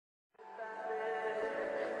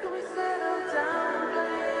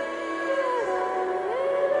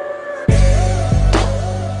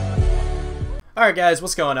Alright guys,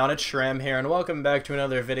 what's going on? It's Shram here and welcome back to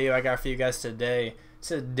another video I got for you guys today.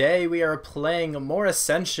 Today we are playing more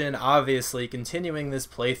Ascension, obviously, continuing this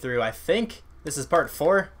playthrough. I think this is part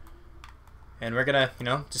 4. And we're gonna,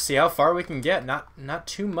 just see how far we can get. Not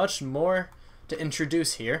too much more to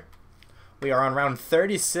introduce here. We are on round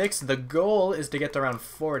 36. The goal is to get to round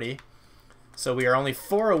 40. So we are only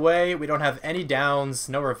 4 away. We don't have any downs,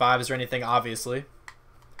 no revives or anything, obviously.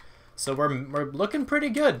 So we're looking pretty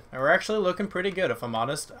good. We're actually looking pretty good, if I'm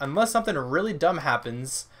honest. Unless something really dumb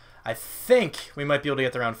happens, I think we might be able to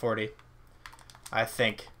get to round 40. I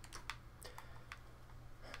think.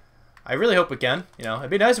 I really hope we can. It'd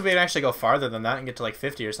be nice if we could actually go farther than that and get to like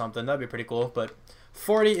 50 or something. That'd be pretty cool. But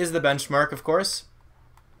 40 is the benchmark, of course.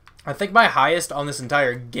 I think my highest on this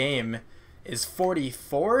entire game is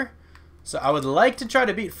 44. So I would like to try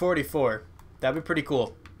to beat 44. That'd be pretty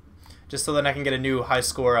cool. Just so that I can get a new high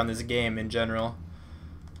score on this game in general.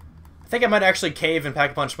 I think I might actually cave and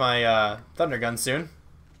pack-punch my Thunder Gun soon.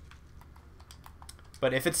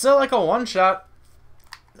 But if it's still like a one-shot,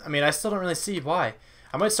 I mean, I still don't really see why.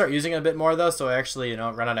 I might start using it a bit more, though, so I actually,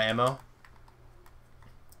 run out of ammo.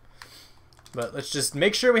 But let's just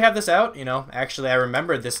make sure we have this out. Actually, I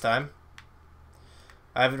remembered this time.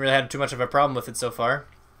 I haven't really had too much of a problem with it so far.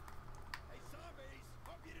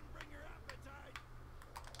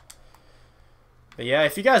 But yeah,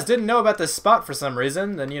 if you guys didn't know about this spot for some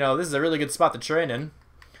reason, then, this is a really good spot to train in.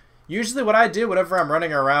 Usually what I do whenever I'm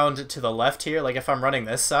running around to the left here, like if I'm running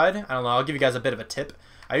this side, I don't know, I'll give you guys a bit of a tip.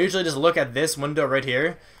 I usually just look at this window right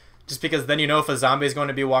here, just because then you know if a zombie is going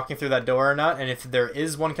to be walking through that door or not, and if there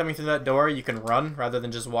is one coming through that door, you can run rather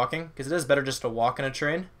than just walking, because it is better just to walk in a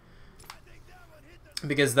train.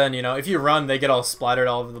 Because then, if you run, they get all splattered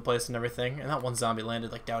all over the place and everything, and that one zombie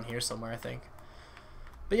landed like down here somewhere, I think.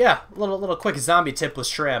 But yeah, a little quick zombie tip with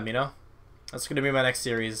Shram, That's going to be my next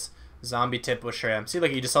series. Zombie tip with Shram. See,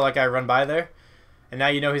 like, you just saw that guy run by there? And now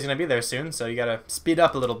you know he's going to be there soon, so you got to speed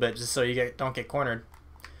up a little bit just so you don't get cornered.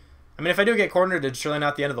 I mean, if I do get cornered, it's surely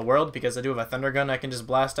not the end of the world, because I do have a Thunder Gun I can just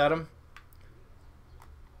blast at him.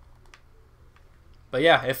 But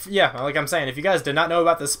yeah, like I'm saying, if you guys did not know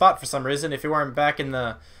about this spot for some reason, if you weren't back in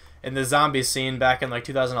the zombie scene back in like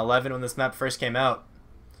 2011 when this map first came out,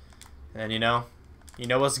 then you know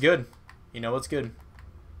what's good. You know what's good.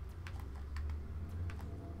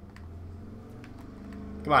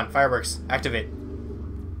 Come on, fireworks. Activate.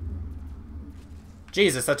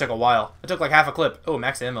 Jesus, that took a while. It took like half a clip. Oh,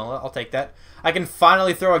 max ammo. I'll take that. I can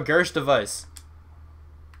finally throw a Gersh device.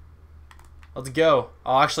 Let's go.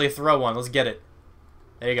 I'll actually throw one. Let's get it.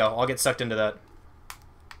 There you go. I'll get sucked into that.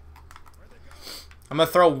 I'm going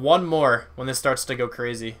to throw one more when this starts to go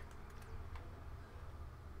crazy.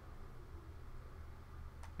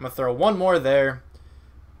 I'm going to throw one more there.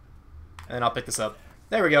 And then I'll pick this up.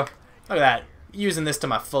 There we go. Look at that. Using this to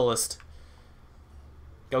my fullest.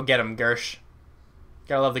 Go get him, Gersh.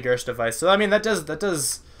 Gotta love the Gersh device. So, I mean, that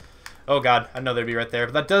does... Oh, God. I know they'd be right there.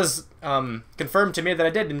 But that does confirm to me that I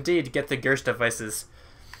did indeed get the Gersh devices.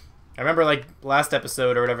 I remember, like, last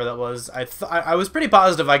episode or whatever that was, I was pretty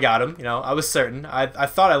positive I got him. I was certain. I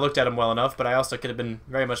thought I looked at him well enough, but I also could have been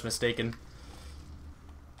very much mistaken.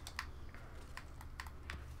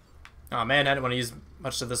 Oh man, I didn't want to use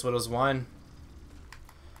much of this Widow's Wine.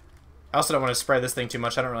 I also don't want to spray this thing too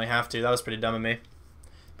much. I don't really have to. That was pretty dumb of me.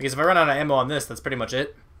 Because if I run out of ammo on this, that's pretty much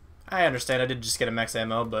it. I understand I did just get a max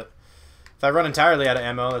ammo, but if I run entirely out of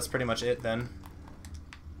ammo, that's pretty much it then.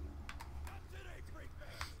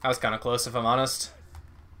 That was kind of close, if I'm honest.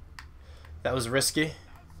 That was risky.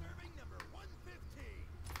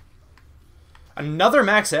 Another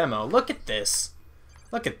max ammo. Look at this.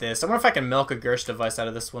 Look at this. I wonder if I can milk a Gersh device out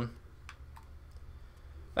of this one.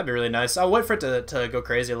 That'd be really nice. I'll wait for it to go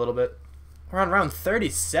crazy a little bit. We're on round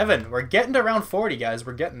 37. We're getting to round 40, guys.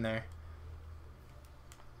 We're getting there.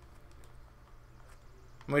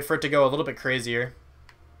 Wait for it to go a little bit crazier.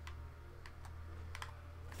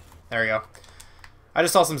 There we go. I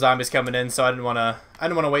just saw some zombies coming in, so I didn't want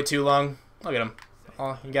to wait too long. Look at them.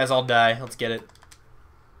 Oh, you guys all die. Let's get it.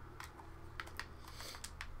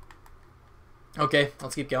 Okay,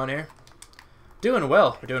 let's keep going here. Doing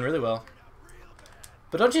well. We're doing really well.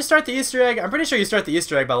 But don't you start the Easter egg? I'm pretty sure you start the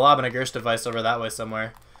Easter egg by lobbing a Gersh device over that way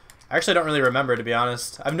somewhere. I actually don't really remember, to be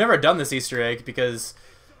honest. I've never done this Easter egg because,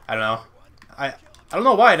 I don't know. I don't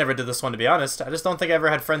know why I never did this one, to be honest. I just don't think I ever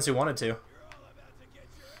had friends who wanted to.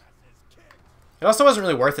 It also wasn't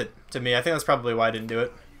really worth it to me. I think that's probably why I didn't do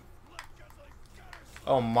it.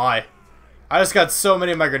 Oh my. I just got so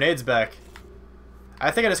many of my grenades back.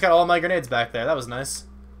 I think I just got all my grenades back there. That was nice.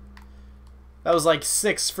 That was like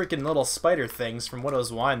 6 freaking little spider things from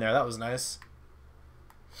Widow's Wine there. That was nice.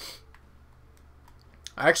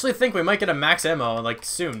 I actually think we might get a max ammo, like,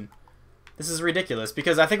 soon. This is ridiculous,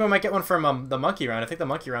 because I think we might get one from the monkey round. I think the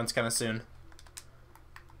monkey round's kind of soon.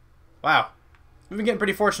 Wow. We've been getting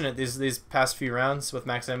pretty fortunate these past few rounds with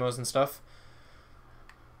max ammos and stuff.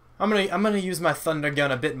 I'm gonna use my thunder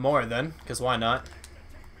gun a bit more then, because why not?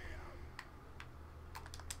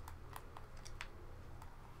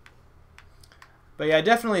 But yeah, I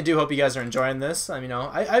definitely do hope you guys are enjoying this. You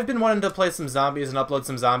know, I've been wanting to play some zombies and upload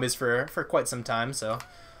some zombies for quite some time, so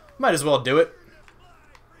might as well do it.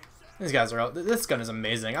 These guys are out. This gun is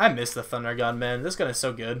amazing. I miss the thunder gun, man. This gun is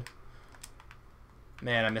so good.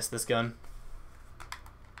 Man, I miss this gun.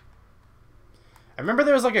 I remember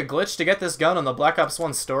there was like a glitch to get this gun on the Black Ops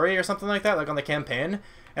 1 story or something like that, like on the campaign.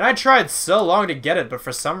 And I tried so long to get it, but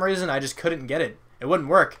for some reason I just couldn't get it. It wouldn't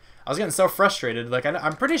work. I was getting so frustrated. Like,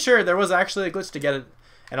 I'm pretty sure there was actually a glitch to get it,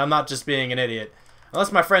 and I'm not just being an idiot.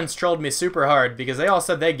 Unless my friends trolled me super hard, because they all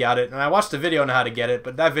said they got it, and I watched a video on how to get it,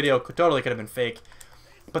 but that video totally could have been fake.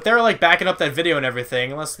 But they were, like, backing up that video and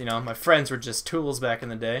everything, unless, you know, my friends were just tools back in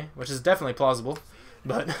the day, which is definitely plausible.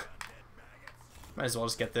 But might as well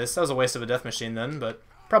just get this. That was a waste of a death machine then, but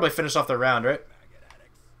probably finish off the round, right?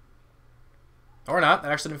 Or not.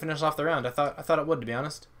 That actually didn't finish off the round. I thought it would, to be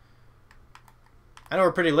honest. I know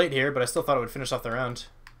we're pretty late here, but I still thought it would finish off the round.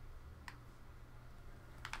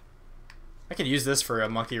 I could use this for a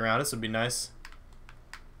monkey round. This would be nice.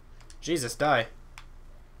 Jesus, die.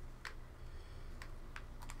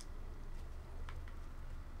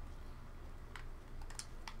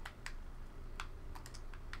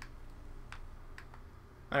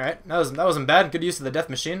 Alright, that wasn't bad. Good use of the death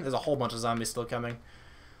machine. There's a whole bunch of zombies still coming.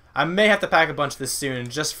 I may have to pack a bunch this soon,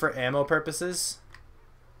 just for ammo purposes.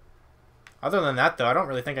 Other than that, though, I don't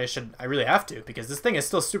really think I really have to, because this thing is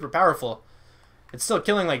still super powerful. It's still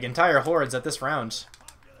killing, like, entire hordes at this round.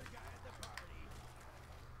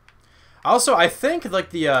 Also, I think, like,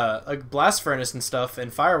 the like blast furnace and stuff,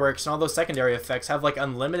 and fireworks, and all those secondary effects have, like,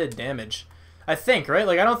 unlimited damage. I think, right?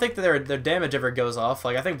 Like, I don't think that their damage ever goes off.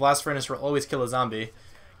 Like, I think blast furnace will always kill a zombie.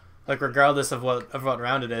 Like, regardless of what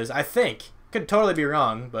round it is. I think. Could totally be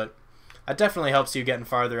wrong, but that definitely helps you getting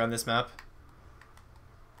farther on this map.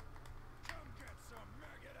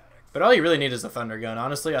 But all you really need is a thunder gun,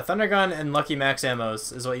 honestly. A thunder gun and lucky max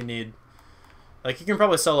ammos is what you need. Like, you can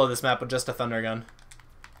probably solo this map with just a thunder gun.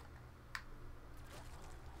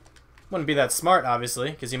 Wouldn't be that smart,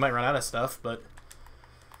 obviously, because you might run out of stuff, but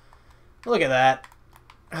look at that.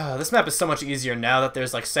 Oh, this map is so much easier now that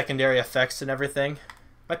there's, like, secondary effects and everything.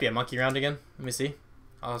 Might be a monkey round again. Let me see.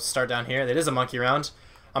 I'll start down here. It is a monkey round.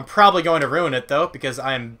 I'm probably going to ruin it, though, because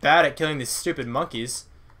I am bad at killing these stupid monkeys.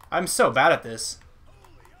 I'm so bad at this.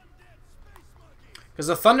 Because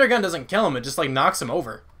the thunder gun doesn't kill him, it just, like, knocks him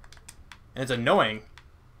over. And it's annoying.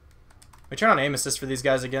 We turn on aim assist for these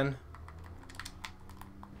guys again.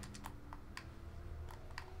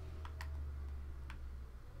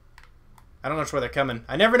 I don't know which way they're coming.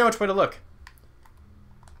 I never know which way to look.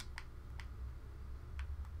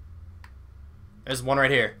 There's one right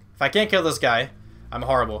here. If I can't kill this guy, I'm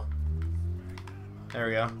horrible. There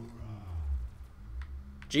we go.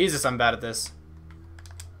 Jesus, I'm bad at this.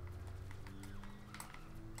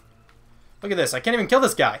 Look at this. I can't even kill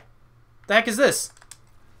this guy. What the heck is this?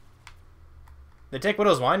 They take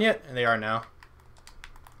Widow's Wine yet? And they are now.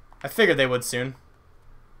 I figured they would soon.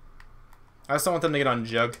 I just don't want them to get on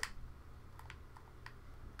Jug.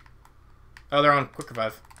 Oh, they're on Quick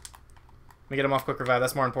Revive. Let me get them off Quick Revive.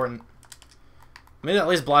 That's more important. Maybe at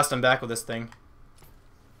least blast them back with this thing.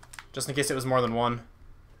 Just in case it was more than one.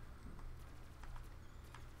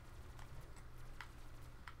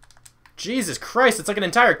 Jesus Christ, it's like an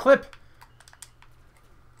entire clip.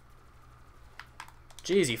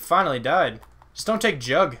 Jeez, he finally died. Just don't take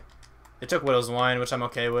Jug. They took Widow's Wine, which I'm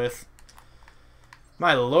okay with.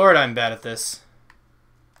 My lord, I'm bad at this.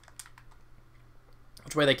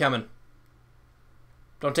 Which way are they coming?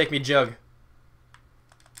 Don't take me Jug.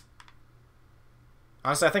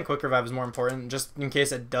 Honestly, I think Quick Revive is more important, just in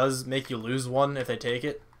case it does make you lose one if they take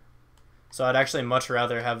it. So I'd actually much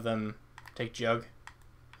rather have them take Jug,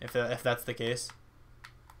 if that's the case.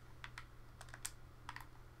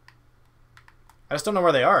 I just don't know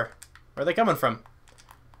where they are. Where are they coming from?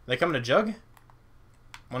 Are they coming to Jug?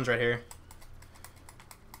 One's right here.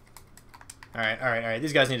 Alright, alright, alright.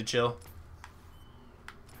 These guys need to chill.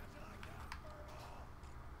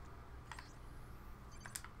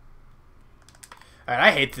 Alright,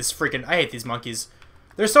 I hate these monkeys.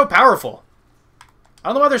 They're so powerful. I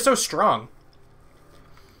don't know why they're so strong.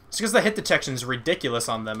 It's because the hit detection is ridiculous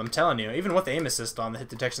on them, I'm telling you. Even with the aim assist on, the hit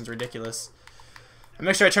detection is ridiculous. And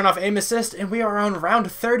make sure I turn off aim assist, and we are on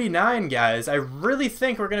round 39, guys. I really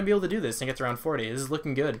think we're going to be able to do this and get to round 40. This is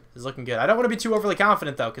looking good. This is looking good. I don't want to be too overly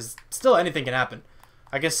confident, though, because still anything can happen.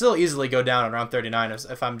 I can still easily go down on round 39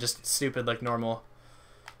 if I'm just stupid like normal.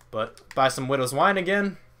 But buy some Widow's Wine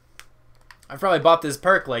again. I've probably bought this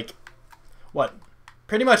perk, like, what?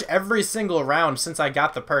 Pretty much every single round since I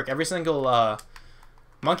got the perk. Every single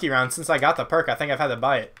monkey round since I got the perk, I think I've had to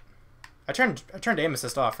buy it. I turned aim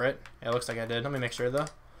assist off, right? Yeah, it looks like I did. Let me make sure, though.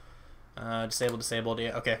 Disabled.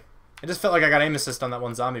 Yeah, okay. It just felt like I got aim assist on that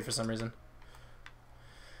one zombie for some reason.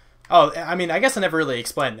 Oh, I mean, I guess I never really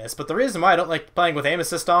explained this, but the reason why I don't like playing with aim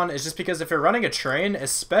assist on is just because if you're running a train,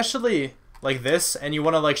 especially like this, and you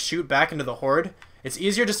want to like shoot back into the horde, it's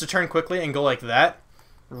easier just to turn quickly and go like that,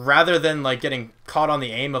 rather than like getting caught on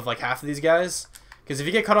the aim of like half of these guys. Because if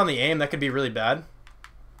you get caught on the aim, that could be really bad.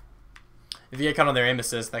 If you get caught on their aim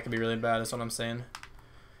assist, that could be really bad, is what I'm saying.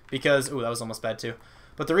 Because, ooh, that was almost bad too.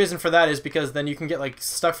 But the reason for that is because then you can get like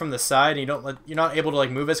stuck from the side and you're not able to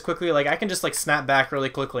like move as quickly. Like I can just like snap back really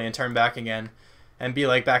quickly and turn back again and be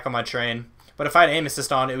like back on my train. But if I had aim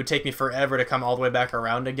assist on, it would take me forever to come all the way back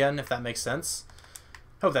around again, if that makes sense.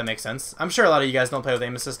 Hope that makes sense. I'm sure a lot of you guys don't play with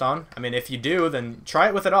aim assist on. I mean, if you do, then try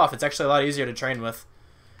it with it off. It's actually a lot easier to train with.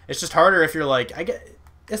 It's just harder if you're like,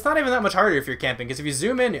 it's not even that much harder if you're camping, because if you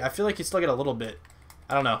zoom in, I feel like you still get a little bit.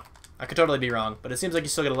 I don't know. I could totally be wrong, but it seems like you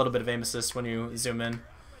still get a little bit of aim assist when you zoom in.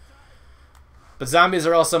 But zombies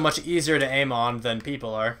are also much easier to aim on than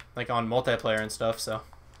people are, like on multiplayer and stuff, so.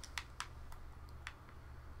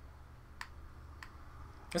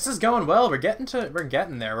 This is going well. We're getting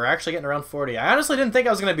there. We're actually getting around 40. I honestly didn't think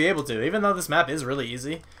I was going to be able to, even though this map is really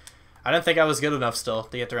easy. I didn't think I was good enough still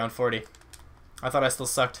to get to around 40. I thought I still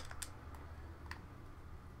sucked.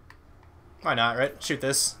 Why not, right? Shoot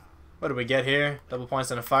this. What do we get here? Double points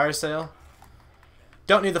and a fire sale.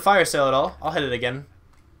 Don't need the fire sale at all. I'll hit it again.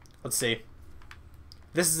 Let's see.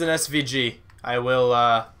 This is an SVG. I will,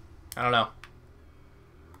 I don't know.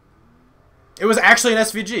 It was actually an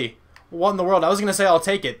SVG. What in the world? I was going to say I'll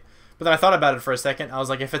take it. But then I thought about it for a second. I was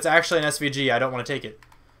like, if it's actually an SVG, I don't want to take it.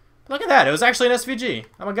 But look at that. It was actually an SVG.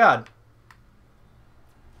 Oh my god.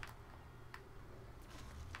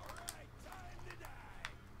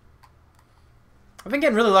 I've been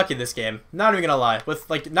getting really lucky this game. Not even gonna lie. With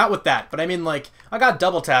like, not with that, but I mean like, I got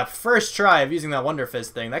double tap first try of using that Wonder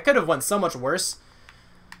Fist thing. That could have went so much worse.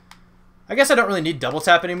 I guess I don't really need double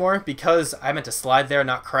tap anymore because I meant to slide there,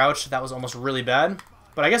 not crouch. That was almost really bad.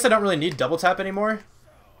 But I guess I don't really need double tap anymore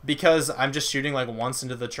because I'm just shooting like once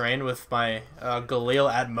into the train with my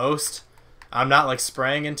Galil at most. I'm not like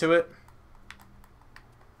spraying into it.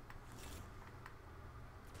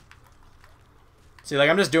 See, like,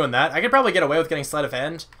 I'm just doing that. I could probably get away with getting sleight of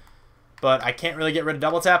hand, but I can't really get rid of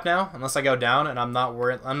double tap now unless I go down, and I'm not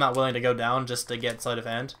willing to go down just to get sleight of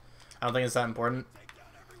hand. I don't think it's that important.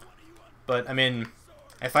 But I mean,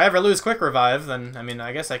 if I ever lose quick revive, then I mean,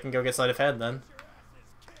 I guess I can go get sleight of hand then.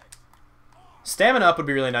 Stamina up would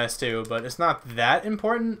be really nice too, but it's not that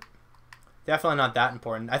important. Definitely not that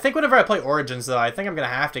important. I think whenever I play Origins, though, I think I'm gonna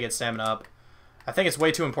have to get stamina up. I think it's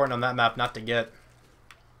way too important on that map not to get.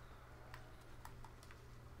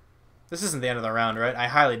 This isn't the end of the round, right? I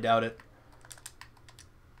highly doubt it.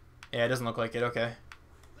 Yeah, it doesn't look like it. Okay.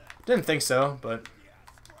 Didn't think so, but...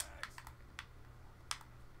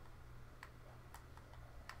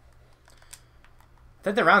 I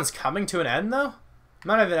think the round's coming to an end, though? I'm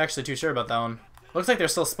not even actually too sure about that one. Looks like they're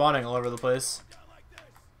still spawning all over the place.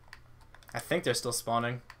 I think they're still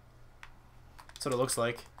spawning. That's what it looks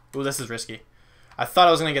like. Ooh, this is risky. I thought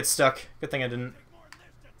I was going to get stuck. Good thing I didn't.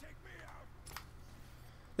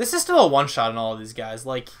 This is still a one-shot on all of these guys.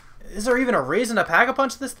 Like, is there even a reason to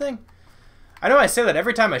Pack-a-Punch this thing? I know I say that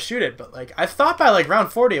every time I shoot it, but, like, I thought by, like,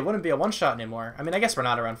 round 40 it wouldn't be a one-shot anymore. I mean, I guess we're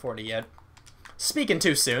not around 40 yet. Speaking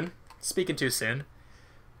too soon. Speaking too soon.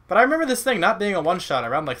 But I remember this thing not being a one-shot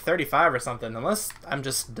around, like, 35 or something, unless I'm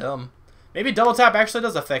just dumb. Maybe double tap actually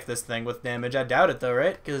does affect this thing with damage. I doubt it, though,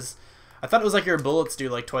 right? Because I thought it was like your bullets do,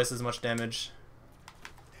 like, twice as much damage.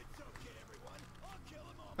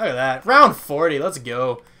 Look at that. Round 40. Let's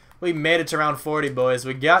go. We made it to round 40, boys.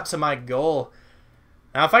 We got to my goal.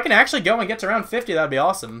 Now, if I can actually go and get to round 50, that would be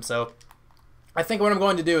awesome. So, I think what I'm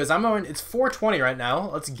going to do is it's 4:20 right now.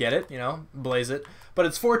 Let's get it, you know, blaze it. But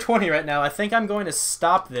it's 4:20 right now. I think I'm going to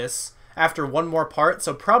stop this after one more part.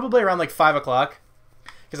 So, probably around like 5 o'clock.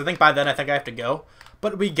 Because I think by then I think I have to go.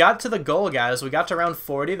 But we got to the goal, guys. We got to round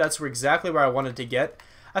 40. That's exactly where I wanted to get.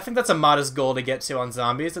 I think that's a modest goal to get to on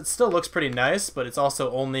zombies. It still looks pretty nice, but it's also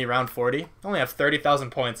only round 40. I only have 30,000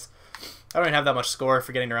 points. I don't even have that much score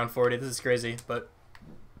for getting to round 40. This is crazy, but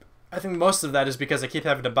I think most of that is because I keep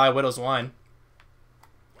having to buy Widow's Wine.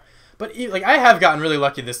 But like I have gotten really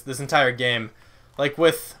lucky this entire game. Like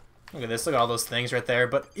with look at this, look at all those things right there.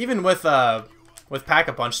 But even with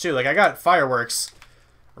Pack-a-Punch too, like I got fireworks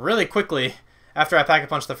really quickly after I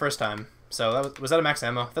Pack-a-Punched the first time. So that was that a max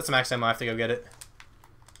ammo? That's a max ammo. I have to go get it.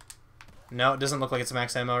 No, it doesn't look like it's a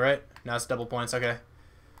max ammo, right? Now it's double points. Okay.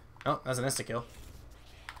 Oh, that's an insta kill.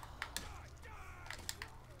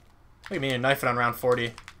 Look at me knifing on round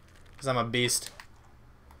 40 because I'm a beast.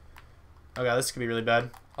 Oh god, this could be really bad.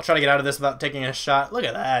 I'll try to get out of this without taking a shot. Look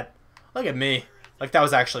at that. Look at me. Like that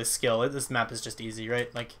was actually skill. This map is just easy,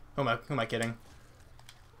 right? Like who am I kidding?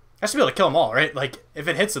 I should be able to kill them all, right? Like if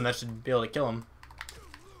it hits them, that should be able to kill them.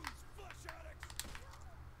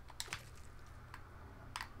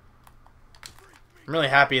 I'm really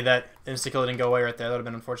happy that insta-kill didn't go away right there. That would have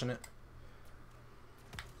been unfortunate.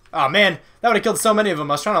 Oh man, that would have killed so many of them.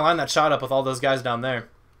 I was trying to line that shot up with all those guys down there.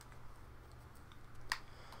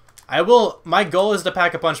 My goal is to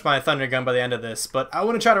Pack-a-Punch my Thunder Gun by the end of this, but I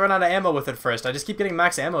want to try to run out of ammo with it first. I just keep getting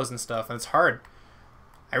max ammos and stuff, and it's hard.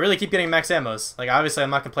 I really keep getting max ammos. Like, obviously I'm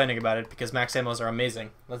not complaining about it, because max ammos are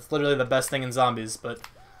amazing. That's literally the best thing in zombies, but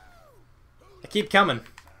they keep coming.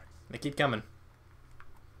 They keep coming.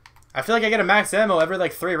 I feel like I get a max ammo every,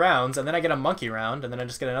 like, 3 rounds, and then I get a monkey round, and then I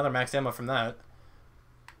just get another max ammo from that.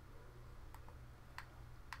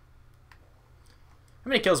 How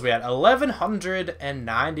many kills we had?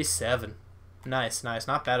 1,197. Nice, nice.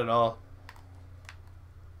 Not bad at all.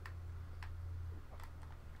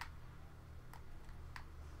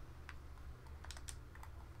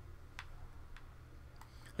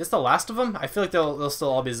 Is this the last of them? I feel like they'll still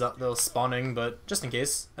all be spawning, but just in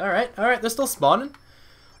case. Alright, they're still spawning.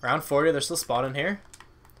 Round 40, they're still spawning here.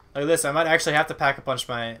 Look at this. I might actually have to Pack-a-Punch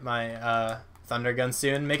my Thunder Gun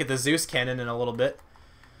soon. Make it the Zeus cannon in a little bit.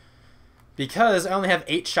 Because I only have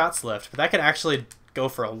 8 shots left, but that could actually go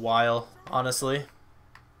for a while, honestly.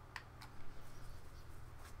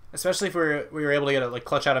 Especially if we were able to get like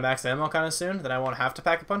clutch out of max ammo kind of soon, then I won't have to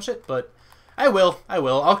Pack-a-Punch it. But I will.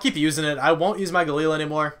 I'll keep using it. I won't use my Galil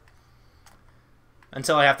anymore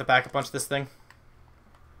until I have to Pack-a-Punch this thing.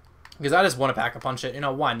 Because I just want to Pack-a-Punch it. You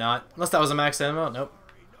know, why not? Unless that was a max ammo. Nope.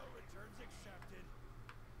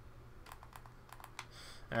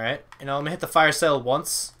 Alright. You know, let me hit the fire sale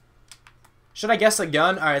once. Should I guess a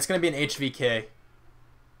gun? Alright, it's going to be an HVK.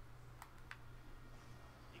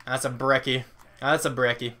 That's a brekkie. That's a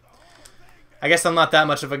brekkie. I guess I'm not that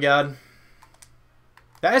much of a god.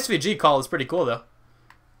 That SVG call is pretty cool, though.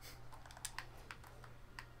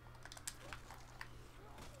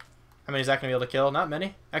 How many is that going to be able to kill? Not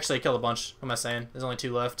many. Actually, I killed a bunch. What am I saying? There's only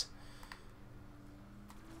 2 left.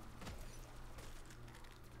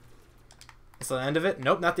 Is that the end of it?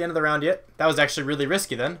 Nope, not the end of the round yet. That was actually really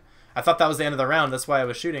risky then. I thought that was the end of the round. That's why I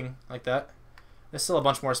was shooting like that. There's still a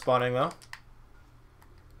bunch more spawning, though.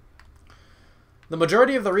 The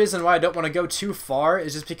majority of the reason why I don't want to go too far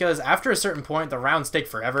is just because after a certain point, the rounds take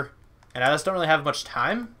forever. And I just don't really have much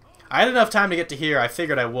time. I had enough time to get to here. I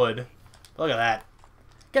figured I would. But look at that.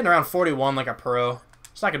 Getting around 41 like a pro.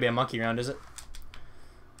 It's not going to be a monkey round, is it?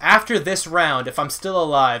 After this round, if I'm still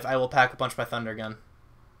alive, I will Pack-a-Punch my Thunder Gun.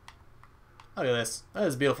 Look at this. Look at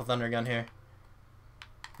this beautiful Thunder Gun here.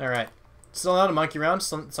 Alright. Still not a monkey round,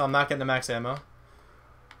 so I'm not getting the max ammo.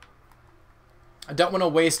 I don't want to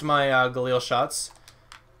waste my Galil shots.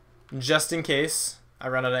 Just in case I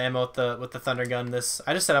run out of ammo with the Thunder Gun.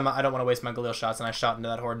 I just said I don't want to waste my Galil shots, and I shot into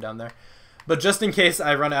that horde down there. But just in case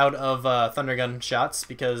I run out of Thunder Gun shots,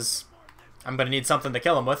 because I'm going to need something to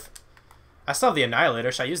kill them with. I still have the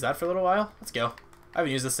Annihilator. Should I use that for a little while? Let's go. I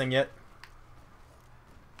haven't used this thing yet.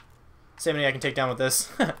 See how many I can take down with this.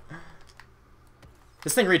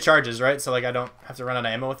 This thing recharges, right? So like I don't have to run out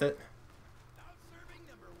of ammo with it.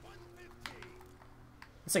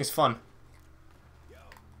 This thing's fun.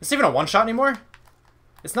 Is this even a one-shot anymore?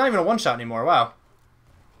 It's not even a one-shot anymore. Wow.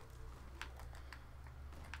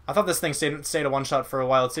 I thought this thing stayed a one-shot for a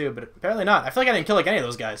while too, but apparently not. I feel like I didn't kill like any of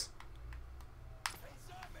those guys.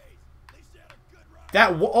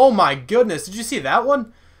 Oh my goodness. Did you see that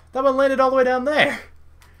one? That one landed all the way down there.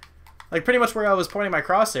 Like, pretty much where I was pointing my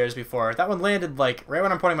crosshairs before. That one landed, like, right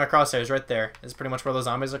when I'm pointing my crosshairs, right there. Is pretty much where those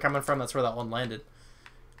zombies are coming from. That's where that one landed.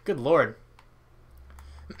 Good lord.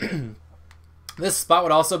 This spot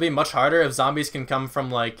would also be much harder if zombies can come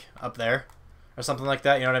from, like, up there. Or something like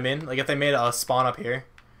that, you know what I mean? Like, if they made a spawn up here.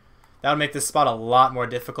 That would make this spot a lot more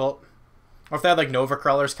difficult. Or if they had, like, Nova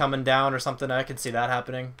Crawlers coming down or something, I could see that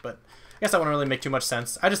happening. But I guess that wouldn't really make too much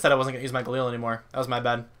sense. I just said I wasn't going to use my Galil anymore. That was my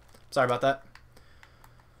bad. Sorry about that.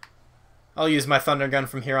 I'll use my Thunder Gun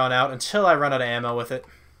from here on out until I run out of ammo with it.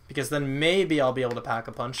 Because then maybe I'll be able to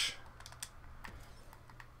Pack-a-Punch.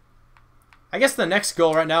 I guess the next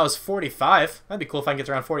goal right now is 45. That'd be cool if I can get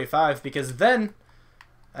around 45, because then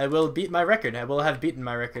I will beat my record. I will have beaten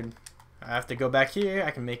my record. I have to go back here.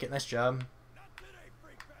 I can make it. Nice job.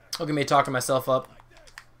 Look at me talking myself up.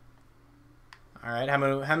 Alright,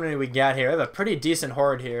 how many we got here? I have a pretty decent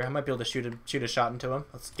horde here. I might be able to shoot a shot into him.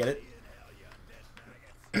 Let's get it.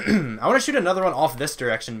 I want to shoot another one off this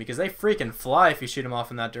direction, because they freaking fly if you shoot them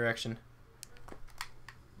off in that direction.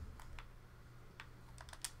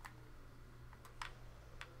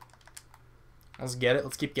 Let's get it.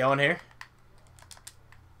 Let's keep going here.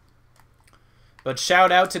 But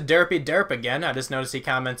shout out to Derpy Derp again. I just noticed he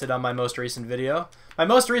commented on my most recent video. My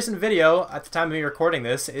most recent video, at the time of me recording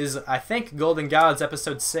this, is, I think, Golden Gods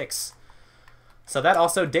episode 6. So that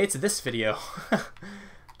also dates this video.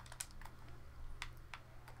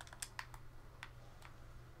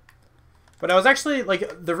 But I was actually,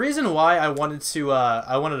 like, the reason why I wanted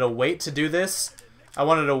to wait to do this, I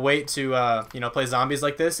wanted to wait to, you know, play zombies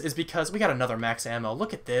like this, is because we got another max ammo.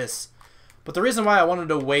 Look at this. But the reason why I wanted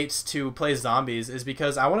to wait to play zombies is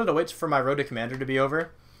because I wanted to wait for my Road to Commander to be over.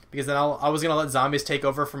 Because then I was going to let zombies take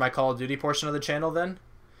over for my Call of Duty portion of the channel then.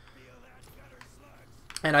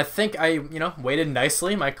 And I think I, you know, waited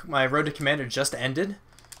nicely. My Road to Commander just ended.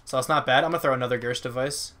 So it's not bad. I'm going to throw another Gerst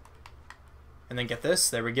device. And then get this.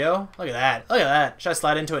 There we go. Look at that. Look at that. Should I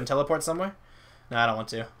slide into it and teleport somewhere? No, I don't want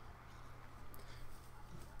to.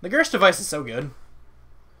 The Gerst device is so good.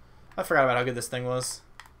 I forgot about how good this thing was.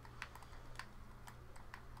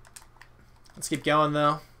 Let's keep going,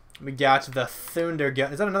 though. We got the Thunder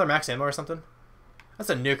gun. Is that another max ammo or something?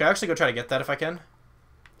 That's a nuke. I'll actually go try to get that if I can.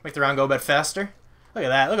 Make the round go a bit faster. Look at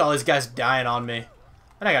that. Look at all these guys dying on me.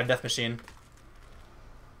 And I got a death machine.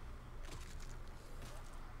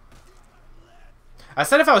 I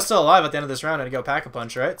said if I was still alive at the end of this round, I'd go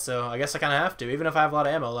Pack-a-Punch, right? So I guess I kind of have to. Even if I have a lot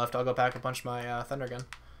of ammo left, I'll go Pack-a-Punch my Thunder gun.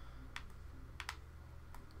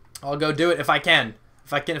 I'll go do it if I can.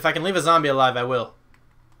 If I can leave a zombie alive, I will.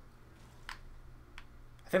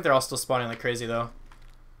 I think they're all still spawning like crazy though.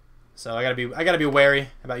 So I gotta be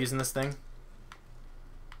wary about using this thing.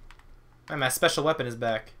 And my special weapon is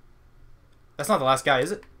back. That's not the last guy,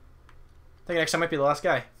 is it? I think it actually might be the last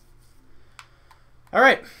guy.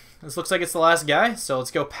 Alright. This looks like it's the last guy, so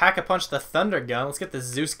let's go Pack-a-Punch the Thunder gun. Let's get the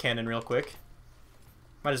Zeus cannon real quick.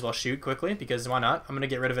 Might as well shoot quickly, because why not? I'm gonna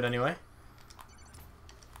get rid of it anyway.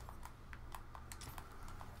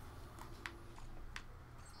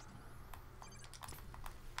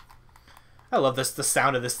 I love this, the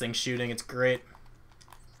sound of this thing shooting. It's great.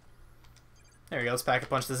 There we go. Let's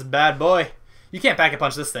Pack-a-Punch this bad boy. You can't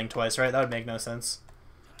Pack-a-Punch this thing twice, right? That would make no sense.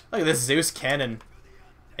 Look at this Zeus cannon.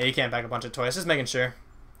 Hey, you can't Pack-a-Punch it twice. Just making sure.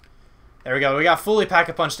 There we go. We got fully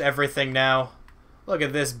Pack-a-Punched everything now. Look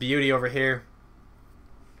at this beauty over here.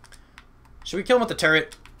 Should we kill him with the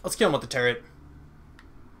turret? Let's kill him with the turret.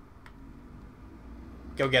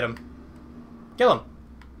 Go get him. Kill him.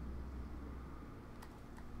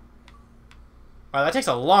 Wow, that takes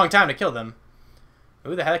a long time to kill them.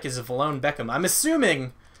 Who the heck is Valone Beckham? I'm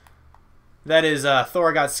assuming that is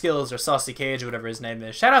Thor Got Skills or Saucy Cage or whatever his name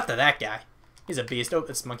is. Shout out to that guy. He's a beast. Oh,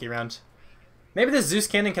 it's monkey round. Maybe this Zeus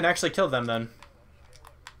cannon can actually kill them then.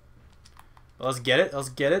 Well, let's get it. Let's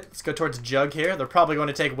get it. Let's go towards Jug here. They're probably going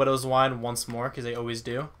to take Widow's Wine once more because they always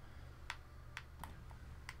do.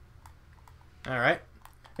 All right.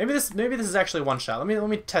 Maybe this is actually one shot. Let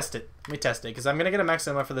me test it. Let me test it because I'm gonna get a max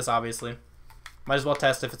ammo for this obviously. Might as well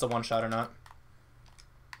test if it's a one shot or not.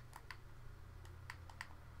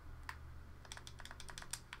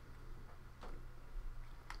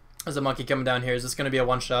 There's a monkey coming down here. Is this gonna be a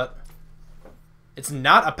one shot? It's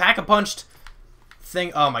not a Pack-a-Punched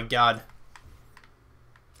thing. Oh my god.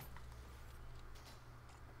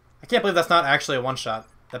 I can't believe that's not actually a one shot.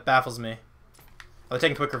 That baffles me. Oh, they're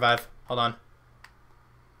taking quick revive. Hold on.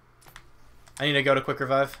 I need to go to quick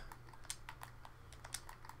revive.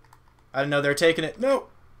 I didn't know they were taking it. No!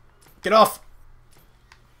 Get off!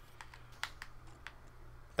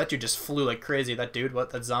 That dude just flew like crazy. That dude.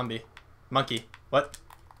 What? That zombie. Monkey. What?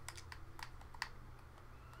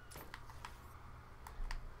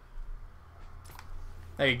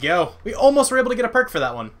 There you go. We almost were able to get a perk for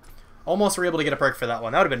that one. Almost were able to get a perk for that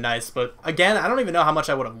one. That would have been nice. But again, I don't even know how much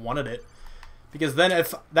I would have wanted it. Because then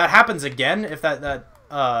if that happens again, if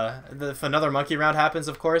if another monkey round happens,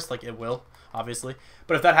 of course, like it will, obviously.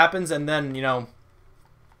 But if that happens and then, you know,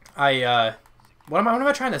 what am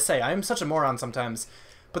I trying to say? I am such a moron sometimes.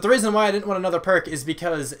 But the reason why I didn't want another perk is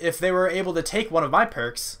because if they were able to take one of my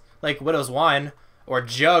perks, like Widow's Wine, or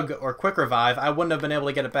Jug, or Quick Revive, I wouldn't have been able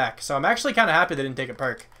to get it back. So I'm actually kind of happy they didn't take a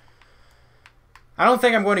perk. I don't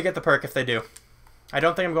think I'm going to get the perk if they do. I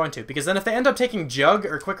don't think I'm going to, because then if they end up taking Jug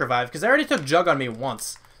or Quick Revive, because they already took Jug on me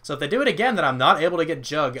once, so if they do it again, then I'm not able to get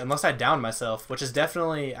Jug unless I down myself, which is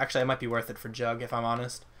definitely, actually, it might be worth it for Jug, if I'm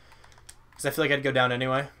honest, because I feel like I'd go down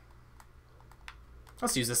anyway.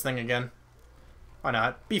 Let's use this thing again. Why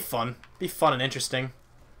not? Be fun. Be fun and interesting.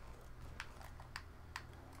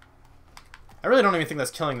 I really don't even think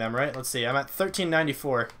that's killing them, right? Let's see. I'm at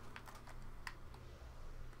 1394.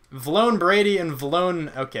 Vlone Brady and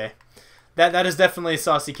Vlone... Okay. That is definitely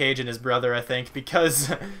Saucy Cage and his brother, I think,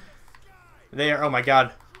 because they are... Oh my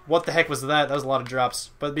god. What the heck was that? That was a lot of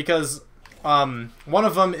drops. But because one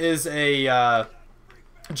of them is a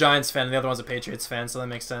Giants fan and the other one's a Patriots fan, so that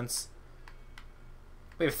makes sense.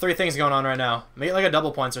 We have 3 things going on right now. Make it like a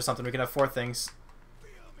double points or something. We can have 4 things.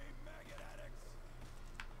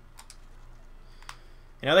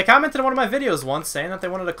 You know, they commented on one of my videos once saying that they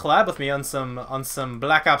wanted to collab with me on some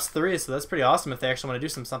Black Ops 3, so that's pretty awesome if they actually want to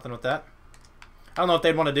do something with that. I don't know what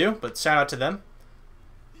they'd want to do, but shout out to them.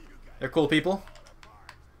 They're cool people.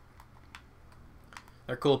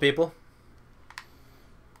 They're cool people.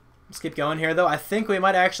 Let's keep going here, though. I think we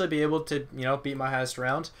might actually be able to, you know, beat my highest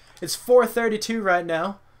round. It's 4:32 right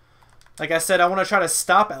now. Like I said, I want to try to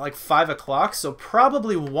stop at like 5 o'clock, so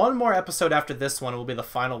probably one more episode after this one will be the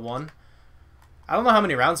final one. I don't know how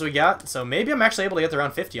many rounds we got, so maybe I'm actually able to get to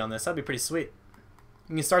round 50 on this. That'd be pretty sweet.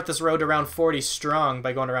 You can start this road to round 40 strong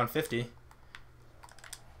by going to round 50.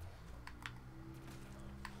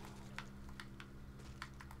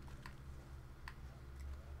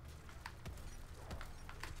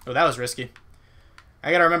 Oh, that was risky.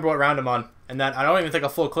 I gotta remember what round I'm on. And that I don't even think a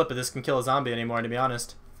full clip of this can kill a zombie anymore, to be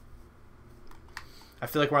honest. I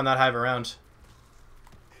feel like we're on that high of a round.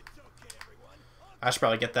 I should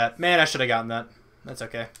probably get that. Man, I should have gotten that. That's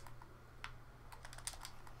okay.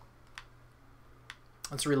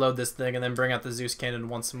 Let's reload this thing and then bring out the Zeus cannon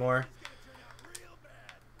once more.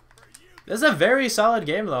 This is a very solid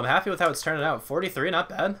game, though. I'm happy with how it's turning out. 43, not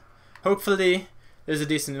bad. Hopefully, there's a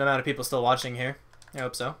decent amount of people still watching here. I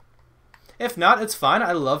hope so. If not, it's fine.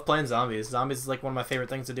 I love playing zombies. Zombies is like one of my favorite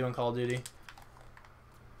things to do in Call of Duty.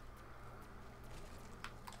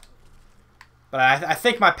 But I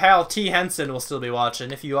think my pal T. Henson will still be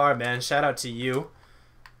watching. If you are, man, shout out to you.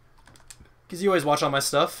 Because you always watch all my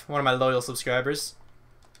stuff. One of my loyal subscribers.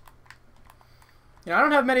 You know, I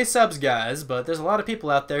don't have many subs, guys, but there's a lot of people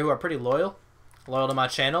out there who are pretty loyal. Loyal to my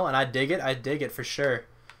channel, and I dig it. I dig it for sure.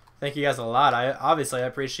 Thank you guys a lot. Obviously, I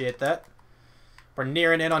appreciate that. We're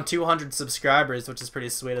nearing in on 200 subscribers, which is pretty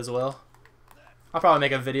sweet as well. I'll probably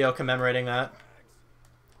make a video commemorating that.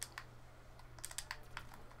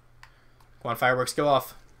 Come on, fireworks, go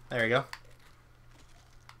off. There you go.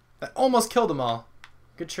 That almost killed them all.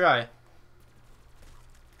 Good try.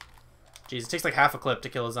 Jeez, it takes like half a clip to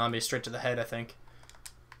kill a zombie straight to the head, I think.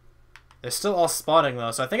 They're still all spawning,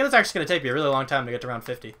 though, so I think it's actually going to take me a really long time to get to round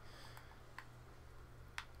 50.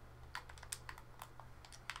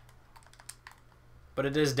 But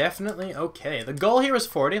it is definitely okay. The goal here is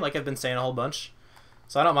 40, like I've been saying a whole bunch.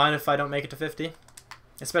 So I don't mind if I don't make it to 50.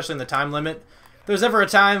 Especially in the time limit. If there's ever a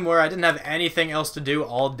time where I didn't have anything else to do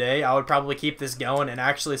all day, I would probably keep this going and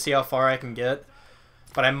actually see how far I can get.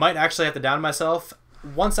 But I might actually have to down myself.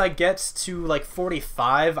 Once I get to like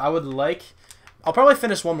 45, I'll probably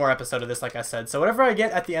finish one more episode of this, like I said. So whatever I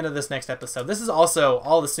get at the end of this next episode, this is also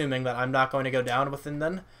all assuming that I'm not going to go down within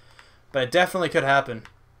then. But it definitely could happen.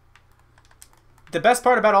 The best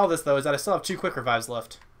part about all this, though, is that I still have 2 quick revives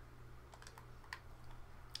left.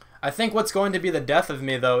 I think what's going to be the death of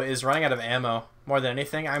me, though, is running out of ammo more than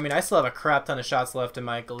anything. I mean, I still have a crap ton of shots left in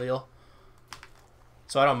my Galil.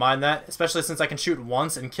 So I don't mind that, especially since I can shoot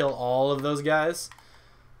once and kill all of those guys.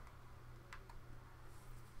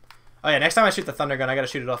 Oh yeah, next time I shoot the thunder gun, I gotta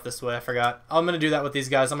shoot it off this way. I forgot. I'm gonna do that with these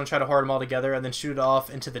guys. I'm gonna try to hoard them all together and then shoot it off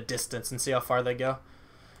into the distance and see how far they go.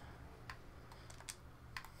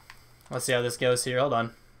 Let's see how this goes here. Hold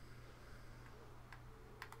on.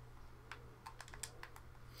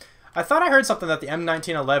 I thought I heard something that the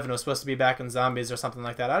M1911 was supposed to be back in zombies or something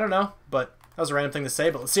like that. I don't know, but that was a random thing to say.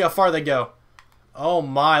 But let's see how far they go. Oh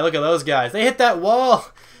my, look at those guys. They hit that wall.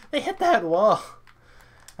 They hit that wall.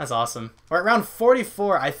 That's awesome. We're at round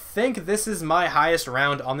 44. I think this is my highest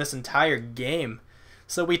round on this entire game.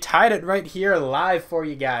 So we tied it right here live for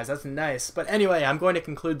you guys. That's nice. But anyway, I'm going to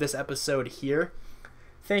conclude this episode here.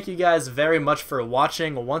 Thank you guys very much for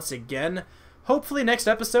watching once again. Hopefully next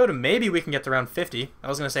episode, maybe we can get to round 50. I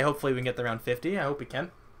was going to say hopefully we can get to round 50. I hope we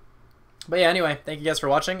can. But yeah, anyway, thank you guys for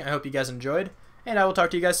watching. I hope you guys enjoyed. And I will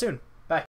talk to you guys soon.